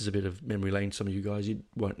 and this is a bit of memory lane, some of you guys,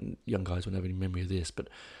 young guys won't have any memory of this, but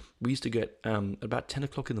we used to get, about 10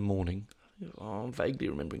 o'clock in the morning, I'm vaguely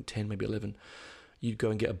remembering 10, maybe 11, you'd go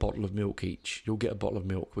and get a bottle of milk each. You'll get a bottle of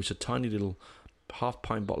milk, which is a tiny little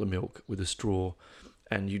half-pint bottle of milk with a straw,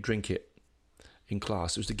 and you drink it in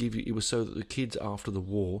class. It was so that the kids after the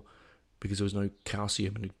war, because there was no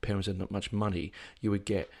calcium and the parents had not much money, you would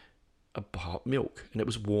get a part milk, and it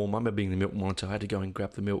was warm. I remember being the milk monitor. I had to go and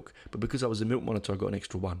grab the milk, but because I was the milk monitor, I got an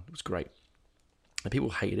extra one. It was great. And people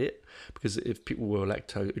hate it because if people were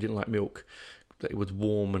who didn't like milk, it was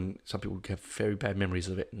warm, and some people have very bad memories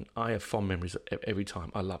of it. And I have fond memories of it every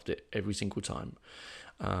time. I loved it every single time.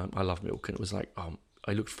 I love milk, and it was like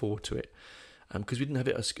I looked forward to it because we didn't have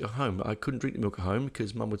it at home. I couldn't drink the milk at home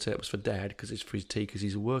because Mum would say it was for Dad because it's for his tea because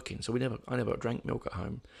he's working. So I never drank milk at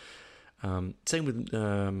home. Same with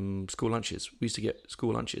school lunches. We used to get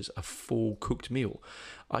school lunches, a full cooked meal.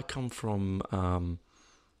 I come from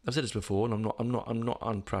I've said this before, and I'm not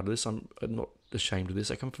unproud of this. I'm not ashamed of this.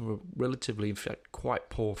 I come from a relatively, in fact, quite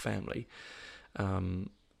poor family,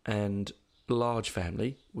 and large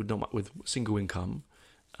family with single income,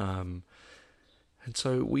 and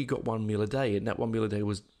so we got one meal a day, and that one meal a day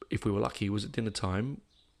was, if we were lucky, was at dinner time,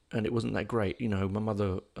 and it wasn't that great. My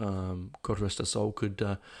mother, God rest her soul,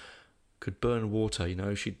 could burn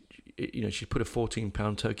water. She'd put a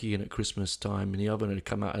 14-pound turkey in at Christmas time in the oven, and it'd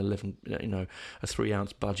come out at 11. A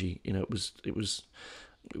 3-ounce budgie. It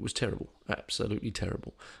was terrible, absolutely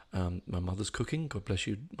terrible. My mother's cooking, God bless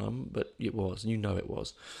you, Mum, but it was, and it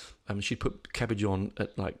was. She'd put cabbage on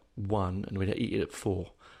at like 1, and we'd eat it at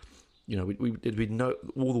 4. We'd know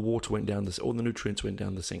all the water went down all the nutrients went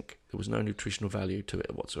down the sink. There was no nutritional value to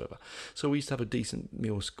it whatsoever. So we used to have a decent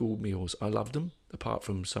meal, school meals. I loved them, apart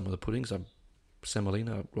from some of the puddings.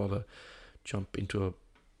 Semolina, I'd rather jump into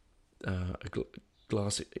a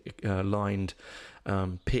glass lined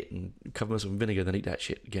pit and cover myself in vinegar than eat that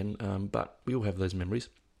shit again. But we all have those memories.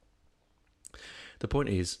 The point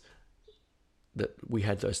is that we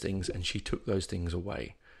had those things, and she took those things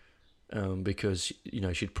away. because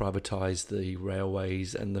she'd privatised the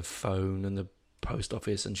railways and the phone and the post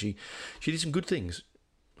office, and she did some good things.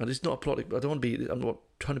 And it's not a political. I'm not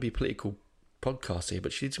trying to be a political podcast here,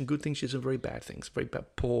 but she did some good things. She did some very bad things. Very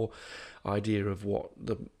bad, poor idea of what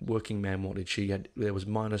the working man wanted. There was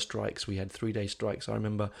minor strikes. We had 3-day strikes. I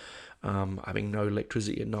remember having no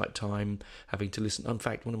electricity at night time, having to listen. In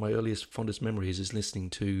fact, one of my fondest memories is listening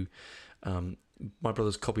to my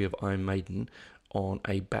brother's copy of Iron Maiden on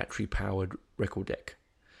a battery-powered record deck.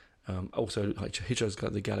 Also, Hitchhiker's Guide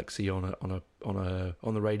to the Galaxy on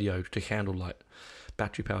the radio to candlelight,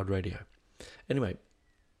 battery-powered radio. Anyway,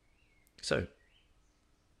 so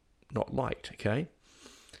not liked. Okay,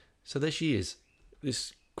 so there she is,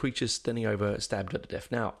 this creature standing over, stabbed her to death.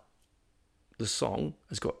 Now, the song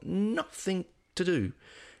has got nothing to do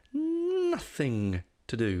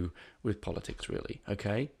with politics, really.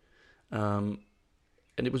 Okay.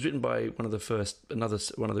 And it was written by one of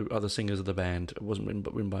the other singers of the band. It wasn't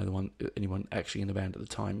written by anyone actually in the band at the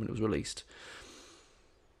time when it was released.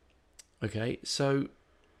 Okay, so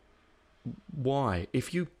why,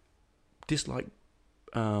 if you dislike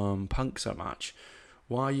punk so much,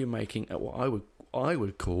 why are you making what I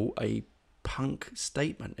would call a punk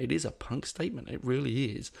statement? It is a punk statement. It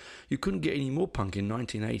really is. You couldn't get any more punk in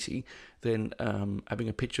 1980 than having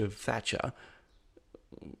a picture of Thatcher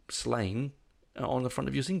slain on the front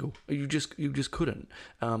of your single. You just couldn't.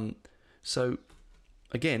 So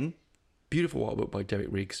again, beautiful artwork by Derek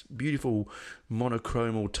Riggs, beautiful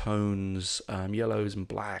monochromal tones, yellows and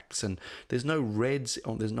blacks, and there's no reds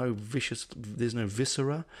on, there's no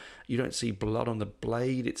viscera, you don't see blood on the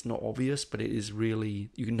blade, it's not obvious, but it is really,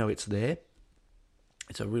 you can know it's there.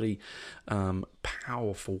 It's a really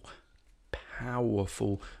powerful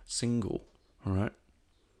single, all right?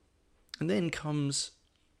 And then comes,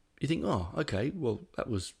 you think, oh, okay, well,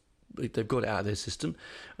 they've got it out of their system.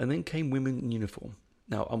 And then came Women in Uniform.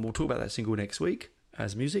 Now, and we'll talk about that single next week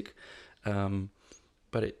as music,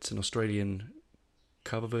 but it's an Australian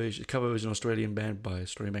cover version Australian band by an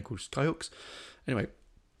Australian band called Skyhooks. Anyway,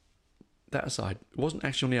 that aside, it wasn't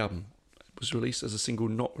actually on the album. It was released as a single,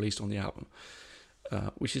 not released on the album,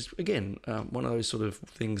 which is, again, one of those sort of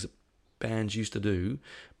things that bands used to do.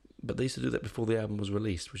 But they used to do that before the album was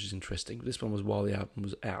released, which is interesting. This one was while the album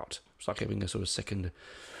was out. It's like having a sort of second,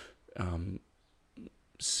 a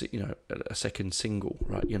second single,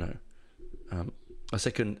 right? A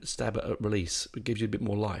second stab at release. It gives you a bit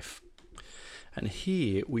more life. And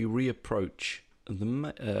here we reapproach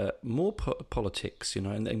the more politics,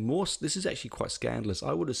 and more. This is actually quite scandalous.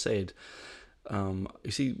 I would have said,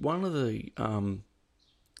 you see, one of the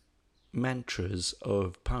mantras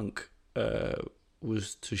of punk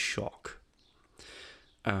was to shock,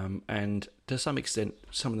 and to some extent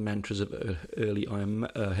some of the mantras of early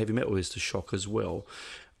heavy metal is to shock as well.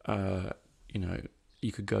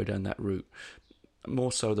 You could go down that route.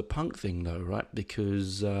 More so the punk thing though, right?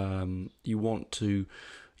 Because you want to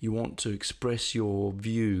express your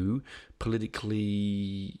view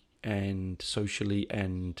politically and socially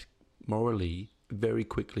and morally very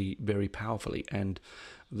quickly, very powerfully, and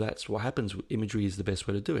that's what happens. Imagery is the best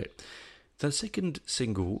way to do it. The second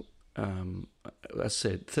single, as I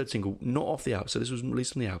said, third single, not off the album, so this was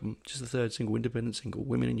released on the album, just the third single, independent single,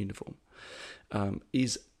 Women in Uniform,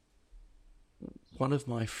 is one of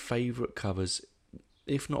my favourite covers,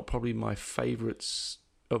 if not probably my favourites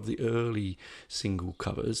of the early single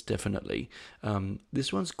covers, definitely.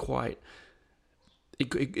 This one's quite,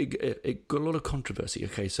 it got a lot of controversy,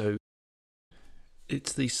 okay, so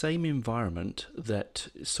it's the same environment that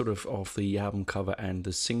sort of the album cover and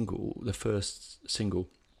the single, the first single.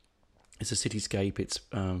 It's a cityscape. It's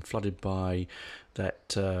flooded by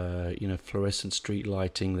that fluorescent street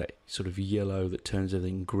lighting, that sort of yellow that turns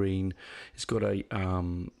everything green. It's got the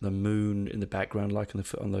moon in the background, like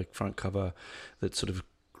on the front cover, that's sort of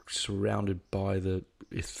surrounded by the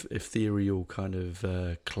ethereal kind of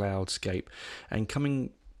cloudscape, and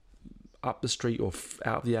coming up the street or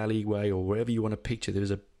out the alleyway or wherever you want to picture,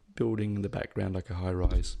 there's a building in the background like a high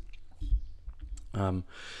rise.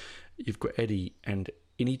 You've got Eddie, and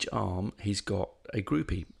in each arm he's got a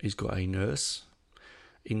groupie. He's got a nurse,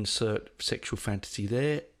 insert sexual fantasy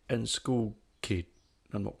there, and school kid.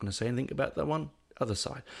 I'm not going to say anything about that one. Other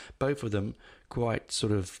side, both of them quite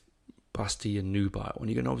sort of busty and nubile, and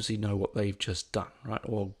you can obviously know what they've just done, right,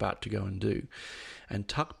 or about to go and do. And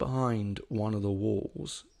tucked behind one of the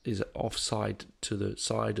walls, is offside to the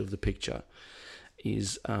side of the picture,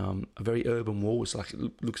 is a very urban wall. It's like, it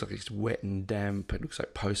looks like it's wet and damp. It looks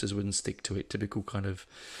like posters wouldn't stick to it. Typical kind of,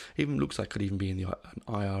 even looks like it could even be in an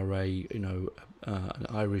IRA, an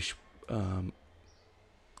Irish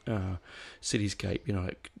cityscape,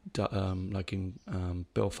 like in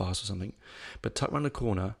Belfast or something. But tucked around the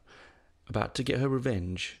corner, about to get her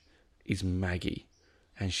revenge, is Maggie,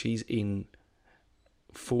 and she's in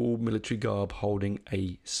full military garb, holding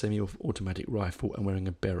a semi-automatic rifle and wearing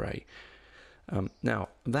a beret. Now,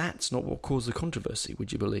 that's not what caused the controversy,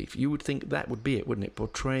 would you believe? You would think that would be it, wouldn't it?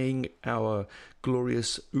 Portraying our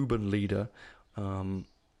glorious Uban leader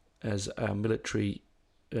as a military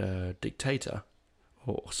dictator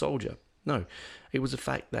or soldier. No, it was the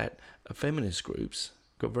fact that feminist groups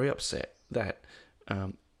got very upset that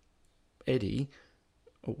Eddie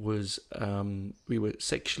was... we were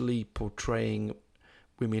sexually portraying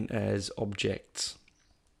women as objects.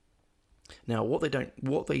 Now, what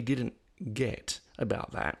they didn't get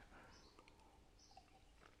about that,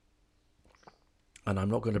 and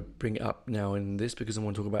I'm not going to bring it up now in this because I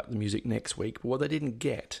want to talk about the music next week, but what they didn't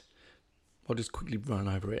get, I'll just quickly run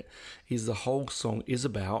over it, is the whole song is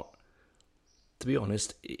about, to be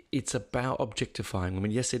honest, it's about objectifying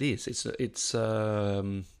women. Yes, it is. It's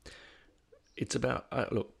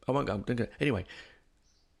about, look, I won't go, anyway,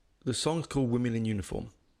 the song's called Women in Uniform.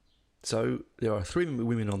 So there are 3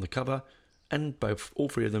 women on the cover, and all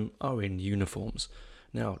 3 of them are in uniforms.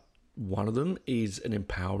 Now, one of them is an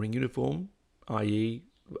empowering uniform, i.e.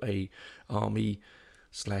 a army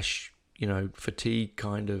 / fatigue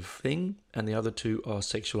kind of thing, and the other 2 are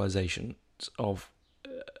sexualizations of...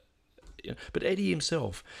 but Eddie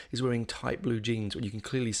himself is wearing tight blue jeans, where you can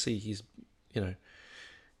clearly see his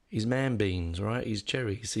man beans, right? His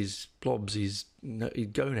cherries, his blobs, his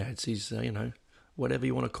gonads, his, whatever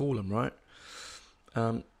you want to call them, right?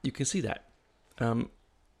 You can see that.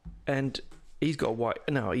 And he's got white...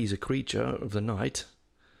 Now, he's a creature of the night,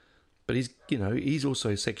 but he's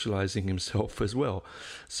also sexualizing himself as well.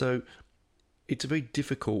 So it's a very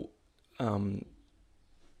difficult one.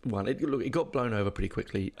 It got blown over pretty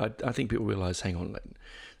quickly. I think people realised, hang on,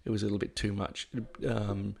 it was a little bit too much.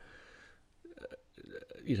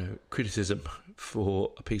 Criticism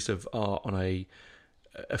for a piece of art on a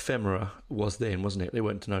ephemera was then, wasn't it? They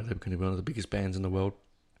weren't to know they were going to be one of the biggest bands in the world,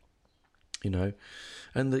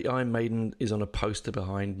 and the Iron Maiden is on a poster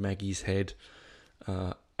behind Maggie's head,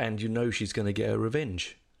 and she's going to get her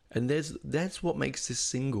revenge. And that's what makes this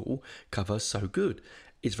single cover so good.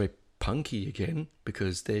 It's very punky again,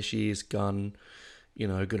 because there she is, gun,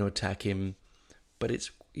 going to attack him, but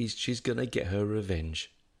she's going to get her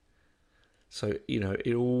revenge. So,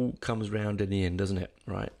 it all comes round in the end, doesn't it?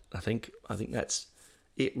 Right? I think that's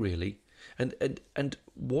it, really. And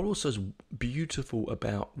what also is beautiful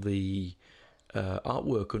about the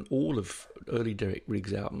artwork on all of early Derek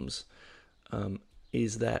Riggs albums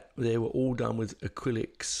is that they were all done with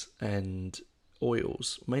acrylics and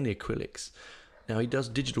oils, mainly acrylics. Now, he does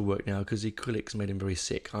digital work now because the acrylics made him very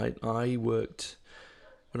sick. I worked,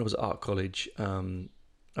 when I was at art college,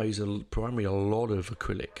 I used primarily a lot of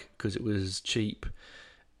acrylic because it was cheap,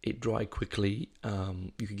 it dried quickly,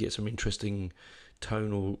 you could get some interesting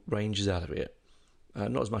tonal ranges out of it.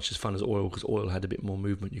 Not as much as fun as oil, because oil had a bit more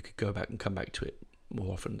movement. You could go back and come back to it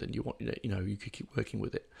more often than you want. You could keep working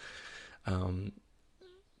with it.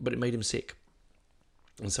 But it made him sick.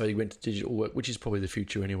 And so he went to digital work, which is probably the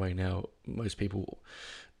future anyway now. Most people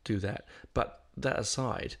do that. But that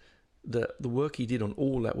aside, the work he did on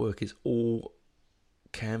all that work is all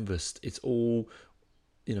canvassed. It's all,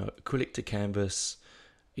 acrylic to canvas.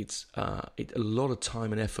 It's a lot of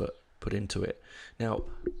time and effort put into it. Now,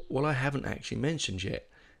 what I haven't actually mentioned yet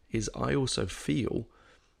is I also feel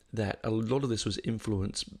that a lot of this was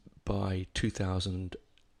influenced by 2000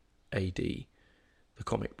 AD, the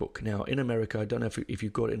comic book. Now, in America, I don't know if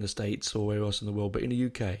you've got it in the States or where else in the world, but in the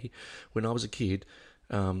UK, when I was a kid,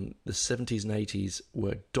 the 70s and 80s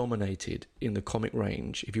were dominated in the comic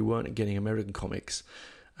range. If you weren't getting American comics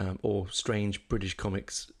or strange British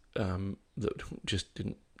comics that just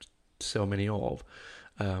didn't sell many of,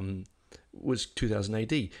 was 2000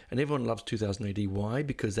 AD. And everyone loves 2000 AD. Why?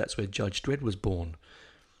 Because that's where Judge Dredd was born.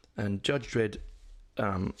 And Judge Dredd,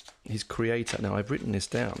 his creator... Now, I've written this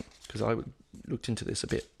down because I looked into this a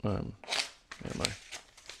bit. Where am I?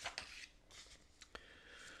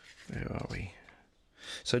 Where are we?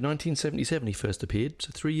 So 1977 he first appeared,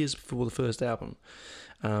 so 3 years before the first album.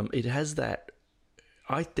 It has that...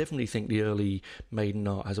 I definitely think the early Maiden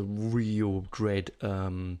art has a real Dredd...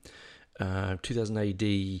 2000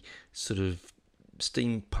 AD sort of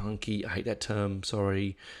steampunky, I hate that term,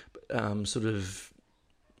 sorry, sort of,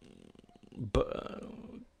 but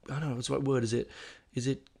I don't know what's the right word. Is it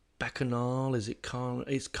bacchanal? Is it carnal?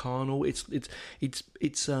 It's carnal. It's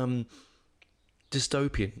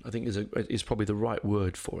dystopian, I think, is probably the right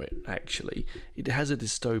word for it, actually. It has a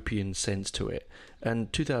dystopian sense to it.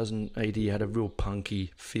 And 2000 AD had a real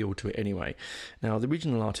punky feel to it anyway. Now, the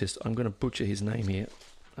original artist, I'm going to butcher his name here.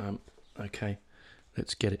 Okay,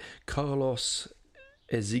 let's get it. Carlos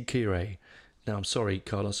Ezquerra. Now, I'm sorry,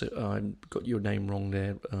 Carlos, I got your name wrong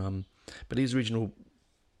there. But his original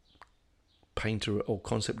painter or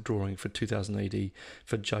concept drawing for 2000 AD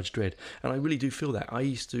for Judge Dredd, and I really do feel that.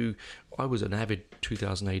 I was an avid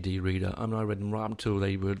 2000 AD reader. I mean, I read them right until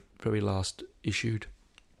they were very last issued,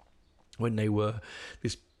 when they were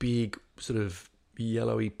this big sort of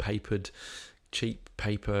yellowy papered, cheap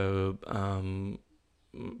paper,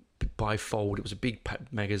 bifold. It was a big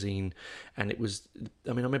magazine, and it was, I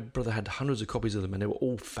mean, I remember brother had hundreds of copies of them, and they were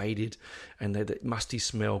all faded, and they had that musty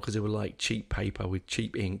smell because they were like cheap paper with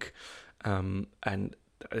cheap ink. And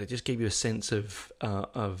it just gave you a sense of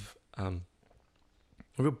real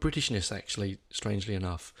Britishness, actually, strangely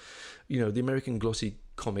enough. You know, the American glossy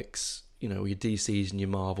comics, you know, your DCs and your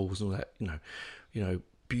Marvels and all that, you know,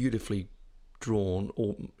 beautifully drawn,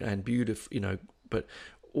 and beautiful, you know, but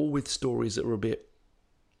all with stories that were a bit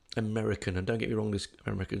American. And don't get me wrong, there's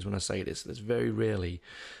Americans when I say this. There's very rarely,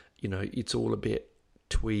 you know, it's all a bit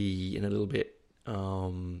twee and a little bit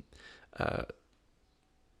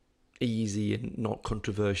easy and not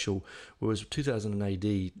controversial. Whereas 2000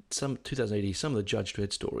 AD, some of the Judge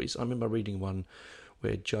Dredd stories, I remember reading one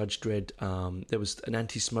where Judge Dredd, there was an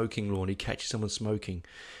anti-smoking law, and he catches someone smoking,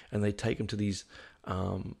 and they take them to these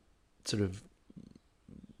sort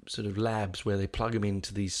of labs where they plug them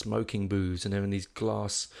into these smoking booths, and they're in these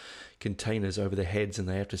glass containers over their heads, and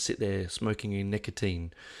they have to sit there smoking in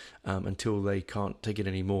nicotine until they can't take it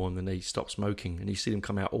anymore, and then they stop smoking. And you see them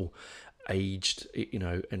come out all aged, you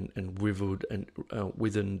know, and withered and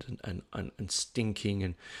withered and stinking,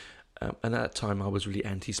 and at that time I was really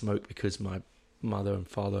anti-smoke because my mother and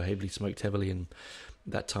father smoked heavily, and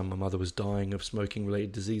at that time my mother was dying of smoking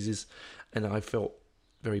related diseases, and I felt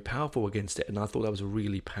very powerful against it, and I thought that was a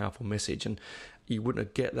really powerful message. And you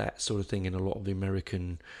wouldn't get that sort of thing in a lot of the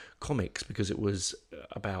American comics, because it was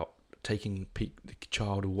about taking the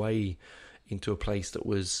child away into a place that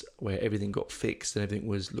was where everything got fixed and everything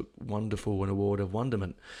looked wonderful and a world of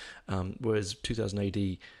wonderment. Whereas 2000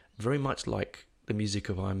 AD, very much like the music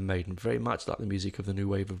of Iron Maiden, very much like the music of the new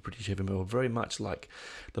wave of British heavy metal, very much like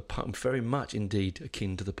the punk, very much indeed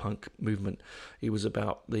akin to the punk movement. It was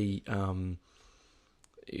about the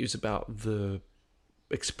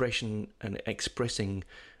expression and expressing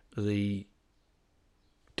the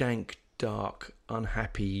dank, dark,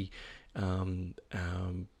 unhappy,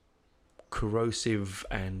 corrosive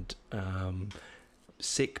and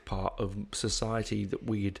sick part of society that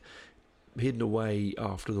we had hidden away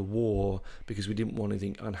after the war because we didn't want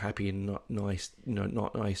anything unhappy and not nice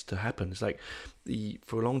to happen. It's like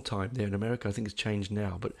for a long time there in America, I think it's changed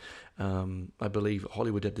now, but I believe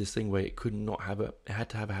Hollywood had this thing where it had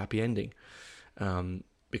to have a happy ending,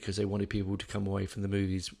 because they wanted people to come away from the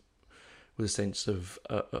movies with a sense of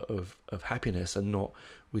happiness and not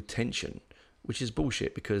with tension, which is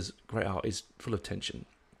bullshit, because great art is full of tension.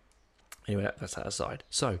 Anyway, that's that aside.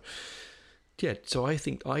 So I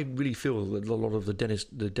think I really feel that a lot of the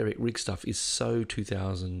Derek Riggs stuff is so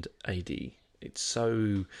 2000 AD. It's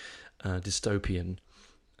so dystopian,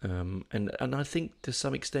 and I think to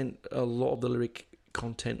some extent a lot of the lyric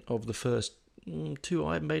content of the first two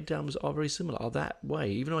Iron Maiden albums are very similar, are that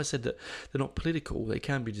way. Even though I said that they're not political, they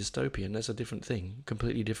can be dystopian. That's a different thing,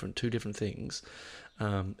 completely different, two different things.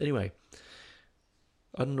 Anyway,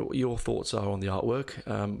 I don't know what your thoughts are on the artwork.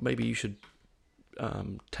 Maybe you should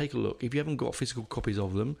take a look. If you haven't got physical copies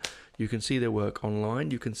of them, you can see their work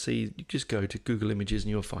online. You just go to Google Images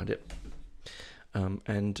and you'll find it.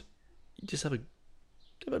 And you just have a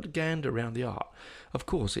gander around the art. Of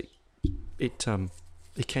course, it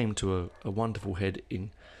came to a wonderful head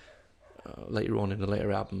in later on in the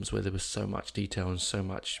later albums, where there was so much detail and so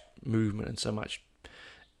much movement and so much.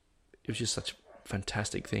 It was just such a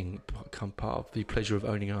fantastic thing, become part of the pleasure of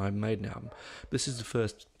owning an Iron Maiden album. This is the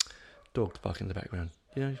first dog to bark in the background.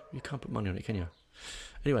 You know, you can't put money on it, can you?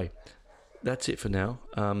 Anyway, that's it for now.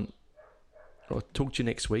 I'll talk to you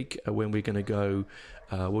next week when we're going to go.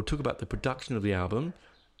 We'll talk about the production of the album,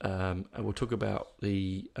 and we'll talk about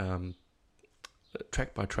the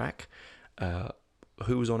track by track,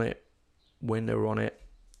 who was on it, when they were on it,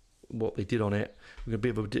 what they did on it. We're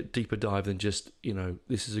going to be a deeper dive than just,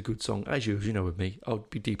 this is a good song. As you know with me, I'll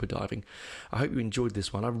be deeper diving. I hope you enjoyed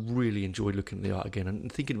this one. I really enjoyed looking at the art again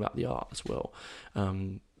and thinking about the art as well.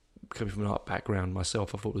 Coming from an art background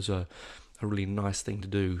myself, I thought it was a really nice thing to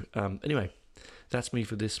do. Anyway, that's me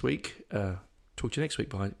for this week. Talk to you next week.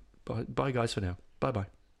 Bye. Bye guys for now. Bye.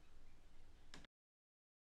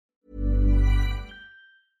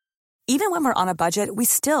 Even when we're on a budget, we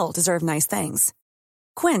still deserve nice things.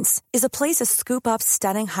 Quince is a place to scoop up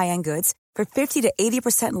stunning high-end goods for 50 to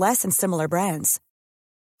 80% less than similar brands.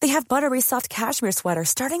 They have buttery soft cashmere sweaters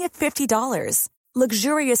starting at $50,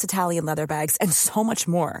 luxurious Italian leather bags, and so much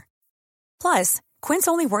more. Plus, Quince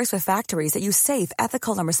only works with factories that use safe,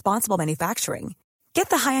 ethical, and responsible manufacturing. Get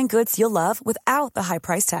the high-end goods you'll love without the high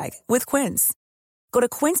price tag with Quince. Go to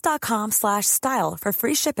quince.com/style for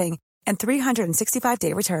free shipping and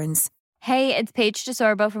 365-day returns. Hey, it's Paige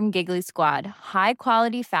DeSorbo from Giggly Squad. High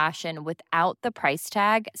quality fashion without the price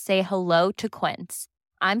tag. Say hello to Quince.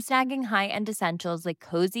 I'm snagging high-end essentials like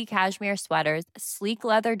cozy cashmere sweaters, sleek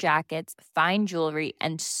leather jackets, fine jewelry,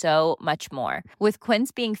 and so much more. With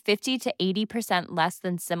Quince being 50 to 80% less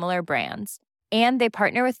than similar brands. And they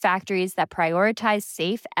partner with factories that prioritize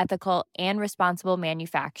safe, ethical, and responsible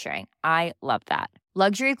manufacturing. I love that.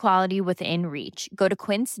 Luxury quality within reach. Go to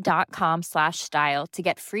quince.com/style to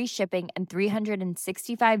get free shipping and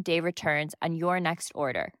 365-day returns on your next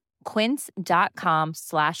order.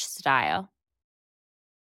 Quince.com/style.